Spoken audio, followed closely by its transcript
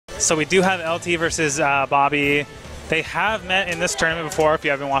So we do have LT versus Bobby. They have met in this tournament before if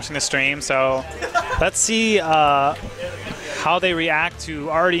you have been watching the stream. So let's see how they react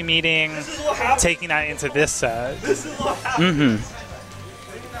to already meeting, taking that into this set.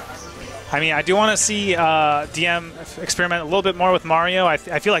 I mean, I do want to see DM experiment a little bit more with Mario. I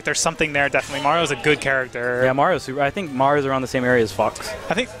feel like there's something there, definitely. Mario's a good character. Yeah, Mario's super. I think Mario's around the same area as Fox.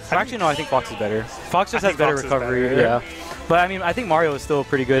 Actually, no, I think Fox is better. Fox just has better recovery, yeah. But I mean, I think Mario is still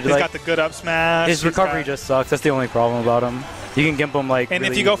pretty good. He's got the good up smash. His recovery just sucks. That's the only problem about him. You can gimp him like. And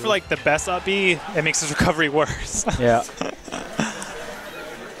really if you go for like the best up B, it makes his recovery worse. Yeah.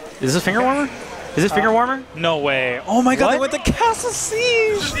 Is this finger warmer? Is this finger warmer? No way. Oh my god, they went to Castle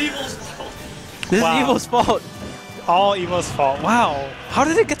Siege! This is Evil's fault. All Evil's fault. Wow. How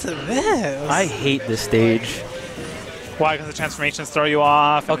did it get to this? I hate this stage. Why? Because the transformations throw you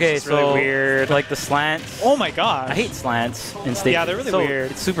off. Okay, it's so really weird. Like the slants. Oh my god. I hate slants in stages. Yeah, they're really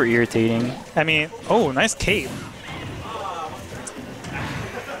weird. It's super irritating. I mean, oh, nice cape.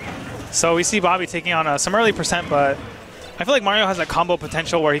 So we see Bobby taking on some early percent, but I feel like Mario has that combo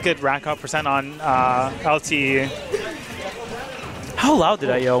potential where he could rack up percent on LT. How loud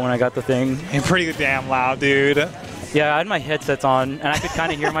did I yell when I got the thing? Pretty damn loud, dude. Yeah, I had my headsets on, and I could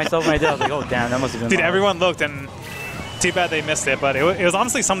kind of hear myself when I did. I was like, oh, damn, that must have been Dude, loud. everyone looked, and too bad they missed it, but it was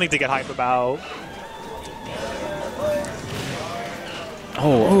honestly something to get hype about.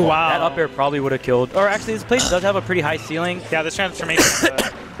 Oh, wow. That up air probably would have killed. Or actually, this place does have a pretty high ceiling. Yeah, this transformation.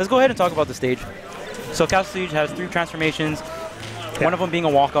 Let's go ahead and talk about the stage. So Castle Siege has 3 transformations, one of them being a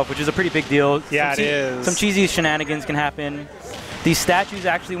walk-off, which is a pretty big deal. Yeah, it is. Some cheesy shenanigans can happen. These statues,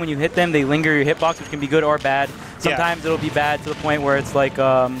 actually, when you hit them, they linger your hitbox, which can be good or bad. Sometimes it'll be bad to the point where it's like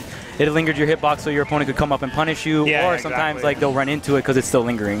it lingered your hitbox so your opponent could come up and punish you, or sometimes like they'll run into it because it's still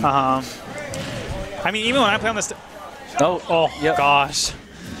lingering. I mean, even when I play on this... gosh.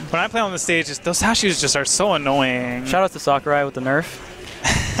 When I play on the stage, those statues just are so annoying. Shout out to Sakurai with the nerf.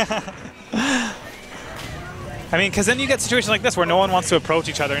 I mean, because then you get situations like this where no one wants to approach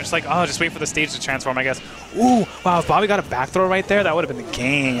each other and it's like, oh, just wait for the stage to transform, I guess. Ooh, wow, if Bobby got a back throw right there, that would have been the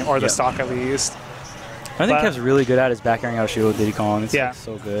game, or the stock at least. I think Kev's really good at his back airing out shield with Diddy Kong. It's like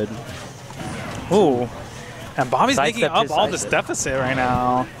so good. Ooh. And Bobby's making up all this deficit right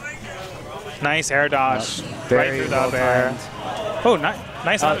now. Nice air dodge. Right through the up air. Oh,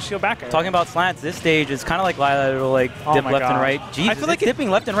 nice out of shield back air. Talking about slants, this stage is kind of like Lila. It'll like dip left and right. Jesus, I feel like dipping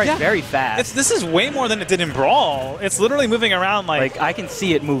left and right very fast. This is way more than it did in Brawl. It's literally moving around like I can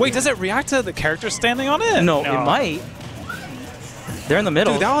see it moving. Wait, does it react to the character standing on it? No, it might. They're in the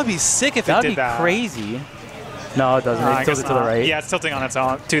middle. Dude, that would be sick if it did that. That would be crazy. No, it doesn't. It tilts it to the right. Yeah, it's tilting on its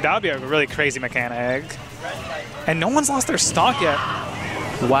own. Dude, that would be a really crazy mechanic. And no one's lost their stock yet.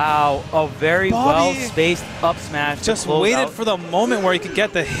 Wow, a very well-spaced up smash. Just waited for the moment where he could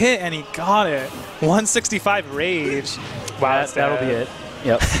get the hit, and he got it. 165 rage. Wow, that'll be it.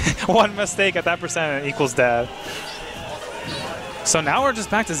 Yep. One mistake at that percent equals death. So now we're just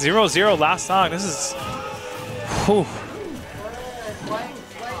back to 0-0 last stock. This is... Whew.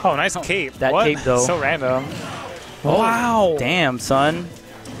 Oh, nice cape. That cape, though. So random. Oh, wow. Damn, son.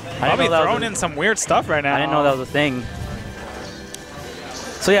 I'll be throwing in some weird stuff right now. I didn't know that was a thing.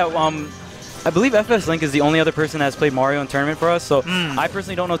 So yeah, I believe FS Link is the only other person that has played Mario in tournament for us. So I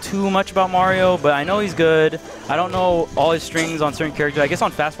personally don't know too much about Mario, but I know he's good. I don't know all his strings on certain characters. I guess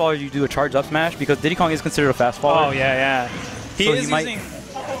on fast faller you do a charge up smash because Diddy Kong is considered a fast faller. Oh yeah. He is using.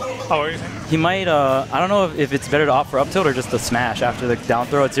 Oh, what are you saying? He might. I don't know if it's better to opt for up tilt or just the smash after the down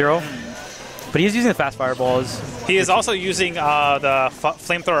throw at 0. But he is using the fast fireballs. He is also using the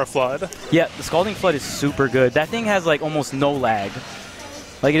flamethrower flood. Yeah, the scalding flood is super good. That thing has like almost no lag.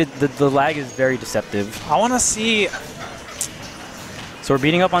 Like the lag is very deceptive. I want to see. So we're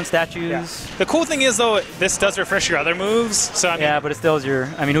beating up on statues. Yeah. The cool thing is though, this does refresh your other moves. So I mean, yeah, but it steals your.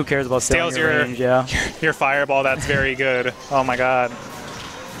 I mean, who cares about stealing your range? Yeah. Your fireball. That's very good. Oh my god.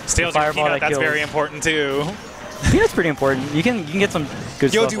 Steals your peanut. That's very important too. Peanut's pretty important. You can get some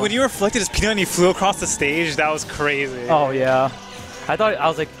good stuff. Yo, dude, when you reflected his peanut and he flew across the stage, that was crazy. Oh yeah. I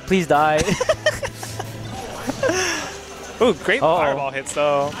was like, please die. Ooh, great fireball hits,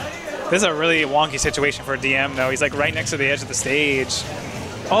 though. This is a really wonky situation for DM, though. He's, like, right next to the edge of the stage.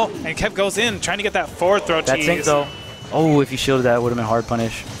 Oh, and Kev goes in, trying to get that forward throw cheese. That sinks, though. Oh, if he shielded that, it would have been hard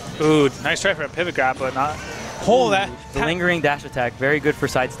punish. Ooh, nice try for a pivot grab, but not... Oh, that... The lingering dash attack, very good for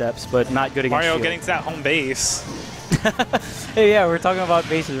side steps, but not good against Mario shield. getting to that home base. Hey, yeah, we're talking about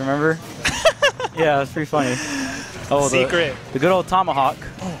bases, remember? Yeah, that's pretty funny. Oh, Secret. The good old tomahawk.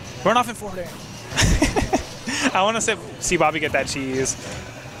 Oh, run off in forward air. I want to see Bobby get that cheese.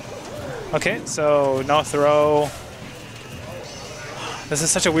 Okay, so no throw. This is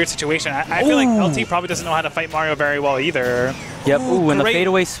such a weird situation. I feel like LT probably doesn't know how to fight Mario very well either. Yep. Ooh, and the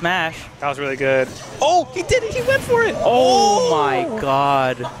fadeaway smash. That was really good. Oh, he did it. He went for it. Oh my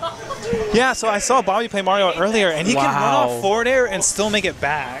god. Yeah, so I saw Bobby play Mario earlier, and he can run off forward air and still make it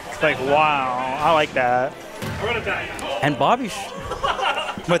back. Like, wow. I like that. And Bobby...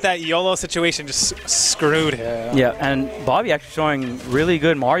 With that YOLO situation, just screwed him. Yeah, and Bobby actually showing really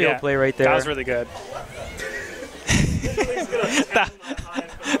good Mario play right there. That was really good. that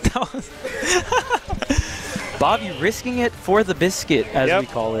was Bobby risking it for the biscuit, as we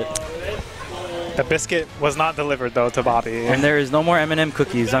call it. The biscuit was not delivered, though, to Bobby. And there is no more M&M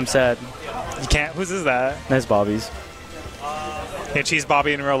cookies. I'm sad. You can't. Whose is that? That's Bobby's. You cheese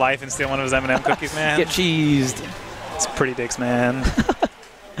Bobby in real life and steal one of his M&M cookies, man. Get cheesed. It's pretty dicks, man.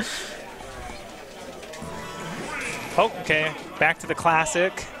 Oh, okay. Back to the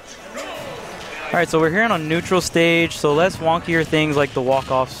classic. All right, so we're here on a neutral stage, so less wonkier things like the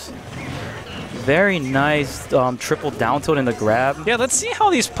walk-offs. Very nice triple down tilt in the grab. Yeah, let's see how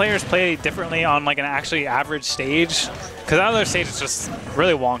these players play differently on like an actually average stage. Because that other stage is just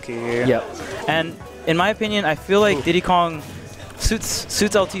really wonky. Yep. And in my opinion, I feel like Diddy Kong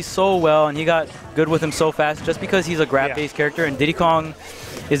suits LT so well, and he got good with him so fast just because he's a grab-based character, and Diddy Kong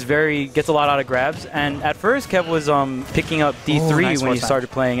is gets a lot out of grabs. And at first, Kev was picking up D3 when he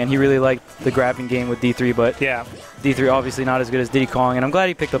started playing, and he really liked the grabbing game with D3, but D3 obviously not as good as Diddy Kong, and I'm glad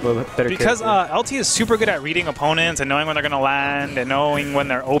he picked up a better because LT is super good at reading opponents and knowing when they're going to land and knowing when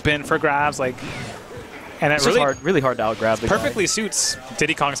they're open for grabs. Like, and it really hard to out-grab. Perfectly suits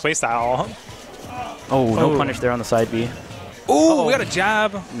Diddy Kong's playstyle. Oh, no punish there on the side B. Ooh, we got a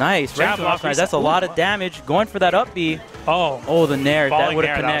jab. Nice. Jab off. That's a lot of damage. Going for that up B. Oh, the nair. That would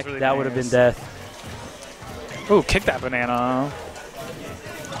have connected. Really that would have been death. Ooh, kick that banana.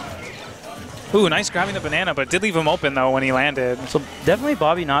 Ooh, nice grabbing the banana, but did leave him open, though, when he landed. So definitely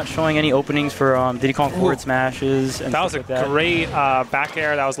Bobby not showing any openings for Diddy Kong forward smashes. And that was a great back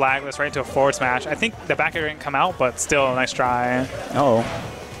air that was lagless right into a forward smash. I think the back air didn't come out, but still a nice try.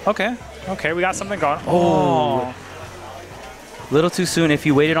 Okay. Okay, we got something going. Oh. Little too soon. If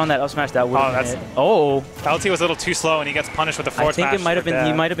he waited on that up smash, that would have been LT was a little too slow, and he gets punished with the forward smash. I think it might have been.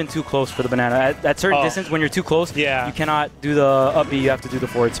 He might have been too close for the banana. At certain distance, when you're too close, you cannot do the up B. You have to do the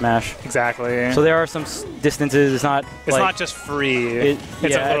forward smash. Exactly. So there are some distances. It's not. It's not just free.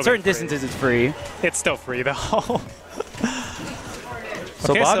 At certain distances, it's free. It's still free though.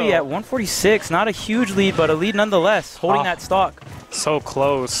 So Bobby at 146, not a huge lead, but a lead nonetheless, holding that stock. So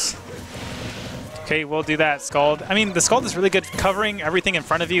close. Okay, we'll do that, Scald. I mean, the Scald is really good covering everything in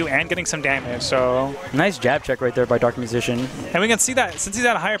front of you and getting some damage, so... Nice jab check right there by DarkMusician. And we can see that since he's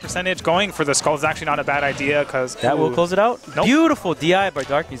at a higher percentage, going for the Scald is actually not a bad idea, because... That will close it out? Nope. Beautiful DI by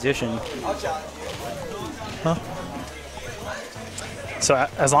DarkMusician. Huh. So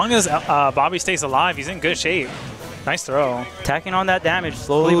as long as Bobby stays alive, he's in good shape. Nice throw. Tacking on that damage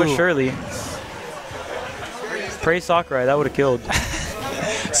slowly but surely. Praise Sakurai, that would have killed.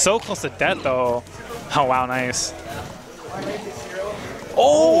 So close to death, though. Oh, wow, nice.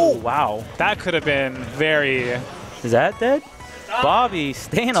 Oh, wow. That could have been very... Is that dead? Bobby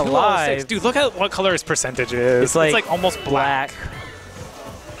staying alive. Dude, look at what color his percentage is. It's like almost black.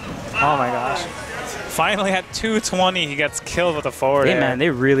 Oh, my gosh. Finally at 220, he gets killed with a forward air. Man, they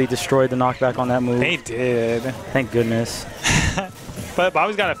really destroyed the knockback on that move. They did. Thank goodness. But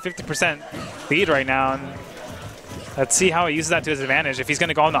Bobby's got a 50% lead right now. And let's see how he uses that to his advantage. If he's going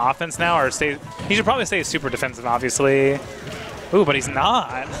to go on the offense now or stay... He should probably stay super defensive, obviously. Ooh, but he's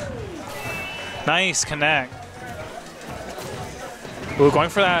not. Nice connect. Ooh, going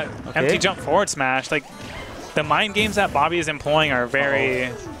for that empty jump forward smash. Like, the mind games that Bobby is employing are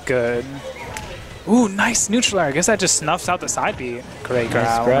very good. Ooh, nice neutral air. I guess that just snuffs out the side B. Great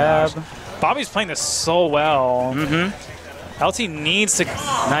grab. Bobby's playing this so well. LT needs to...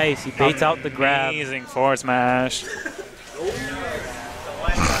 Nice, he baits out the grab. Amazing forward smash.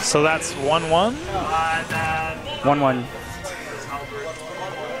 So that's 1-1? 1-1.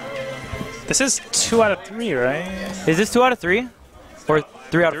 This is 2 out of 3, right? Is this 2 out of 3? Or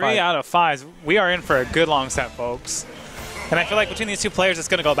 3 out of 5? 3 out of 5. We are in for a good long set, folks. And I feel like between these two players, it's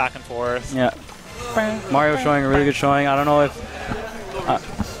going to go back and forth. Yeah. Mario showing a really good showing. I don't know if... all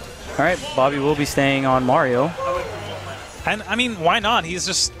right, Bobby will be staying on Mario. And, I mean, why not? He's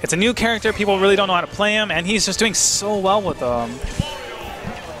just... It's a new character. People really don't know how to play him, and he's just doing so well with them.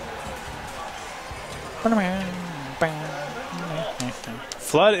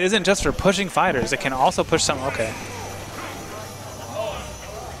 Flood isn't just for pushing fighters. It can also push some... Okay.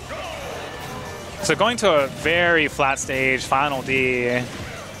 So going to a very flat stage, final D.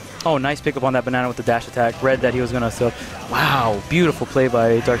 Oh, nice pickup on that banana with the dash attack. Read that he was going to sub. Wow, beautiful play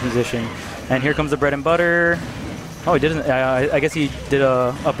by DarkMusician. And here comes the bread and butter. Oh, he didn't. I guess he did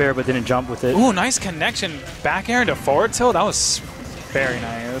a up air but didn't jump with it. Ooh, nice connection. Back air into forward tilt. That was very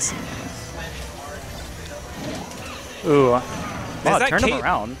nice. Ooh. Wow, turned him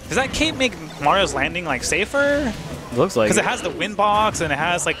around. Does that cape make Mario's landing like safer? Looks like. Because it has the wind box and it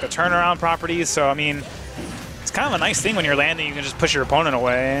has like the turnaround properties. So I mean, it's kind of a nice thing when you're landing. You can just push your opponent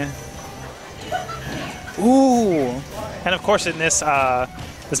away. Ooh. And of course, in this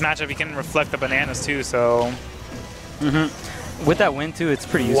this matchup, you can reflect the bananas too. So. With that win too, it's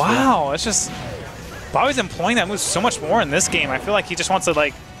pretty useful. Wow, it's just Bobby's employing that move so much more in this game. I feel like he just wants to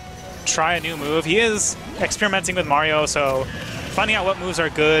like try a new move. He is experimenting with Mario, so finding out what moves are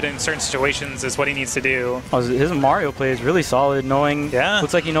good in certain situations is what he needs to do. Oh, his Mario play is really solid, knowing,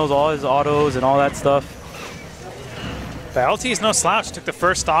 looks like he knows all his autos and all that stuff. But LT is no slouch. Took the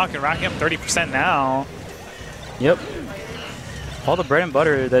first stock and racking up 30% now. Yep. All the bread and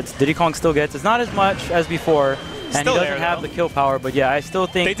butter that Diddy Kong still gets. It's not as much as before. And Still he doesn't have the kill power, but yeah, I still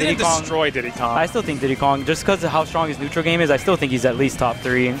think they didn't destroy Diddy Kong. I still think Diddy Kong, just because of how strong his neutral game is, I still think he's at least top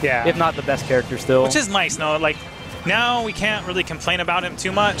 3. Yeah. If not the best character still. Which is nice, no? Like, now we can't really complain about him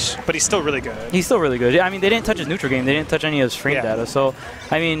too much, but he's still really good. He's still really good. I mean, they didn't touch his neutral game. They didn't touch any of his frame data. So,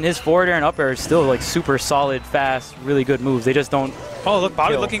 I mean, his forward air and up air is still like super solid, fast, really good moves. They just don't. Oh, look,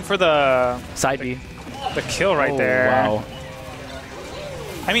 Bobby looking for the side B. The kill right there. Wow.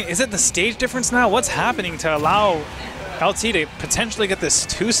 I mean, is it the stage difference now? What's happening to allow LT to potentially get this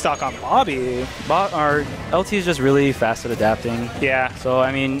 2 stock on Bobby? LT is just really fast at adapting. Yeah. So,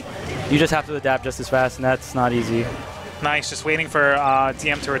 I mean, you just have to adapt just as fast, and that's not easy. Nice, just waiting for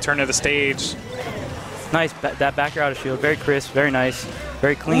DM to return to the stage. Nice, that back air out of shield. Very crisp, very nice,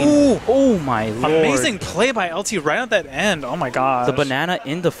 very clean. Ooh. Oh my lord. Amazing play by LT right at that end. Oh my god. The banana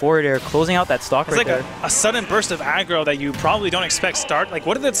in the forward air, closing out that stock right there. It's like a sudden burst of aggro that you probably don't expect start. Like,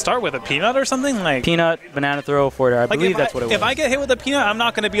 what did it start with? A peanut or something? Like peanut, banana throw, forward air. I believe that's what it was. If I get hit with a peanut, I'm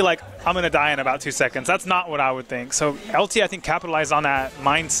not going to be like, I'm going to die in about 2 seconds. That's not what I would think. So LT, I think, capitalized on that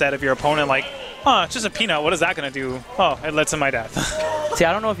mindset of your opponent. Like, oh, it's just a peanut. What is that going to do? Oh, it led to my death. See,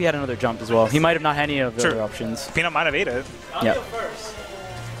 I don't know if he had another jump as well. He might have not had any of the other options. Peanut might have ate it. Yeah.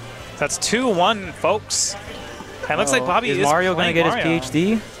 That's 2-1, folks. And it looks like Bobby is Mario going to get Mario. his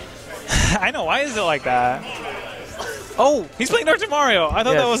PhD? I know. Why is it like that? Oh, he's playing Dr. Mario. I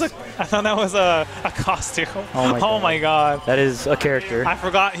thought that was a costume. Oh my god. That is a character. I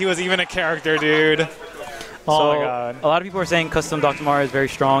forgot he was even a character, dude. Oh my god. A lot of people are saying custom Dr. Mario is very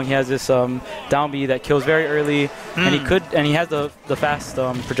strong. He has this down B that kills very early, and he has the fast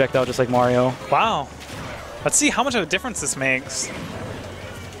projectile just like Mario. Wow. Let's see how much of a difference this makes.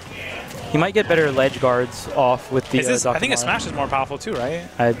 He might get better ledge guards off with the I think his smash is more powerful too, right?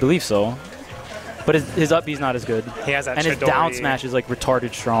 I believe so. But his up B is not as good. He has that and his down smash is like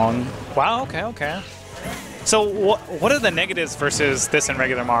retarded strong. Wow, okay. So what are the negatives versus this in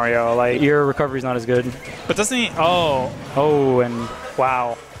regular Mario? Like your recovery's not as good. But doesn't he? Oh, and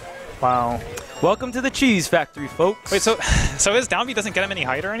wow. Welcome to the cheese factory, folks. Wait, so his down B doesn't get him any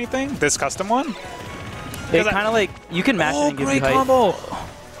height or anything? This custom one? It kind of like you can mash it and give you height. Combo.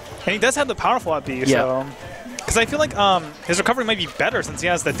 And he does have the powerful up B, so because I feel like his recovery might be better since he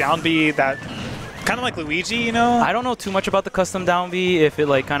has the down B that kind of like Luigi, you know? I don't know too much about the custom down B if it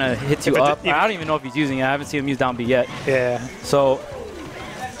like kind of hits you up. I don't even know if he's using it. I haven't seen him use down B yet. Yeah. So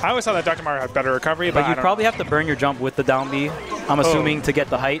I always thought that Dr. Mario had better recovery, but you probably have to burn your jump with the down B. I'm assuming to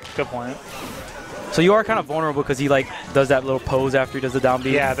get the height. Good point. So you are kind of vulnerable because he like does that little pose after he does the down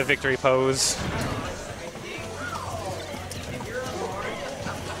B. Yeah, the victory pose.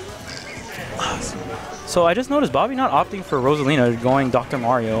 So I just noticed Bobby not opting for Rosalina, going Dr.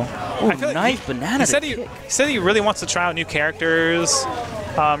 Mario. Ooh, like nice banana. He said he really wants to try out new characters,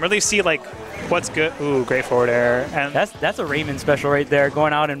 really see like what's good. Ooh, great forward air. And that's a Raymond special right there,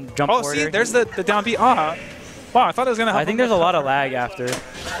 going out and jump forward. Oh, see, there's the down B. Wow, I thought it was gonna help. I think there's a lot of lag after.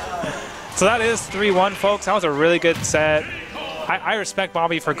 So that is 3-1, folks. That was a really good set. I respect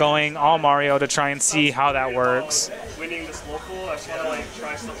Bobby for going all Mario to try and see how that works. Winning this local, I just want to like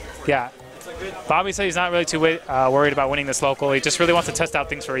try something. Yeah. Bobby said he's not really too worried about winning this local. He just really wants to test out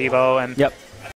things for Evo. And yep.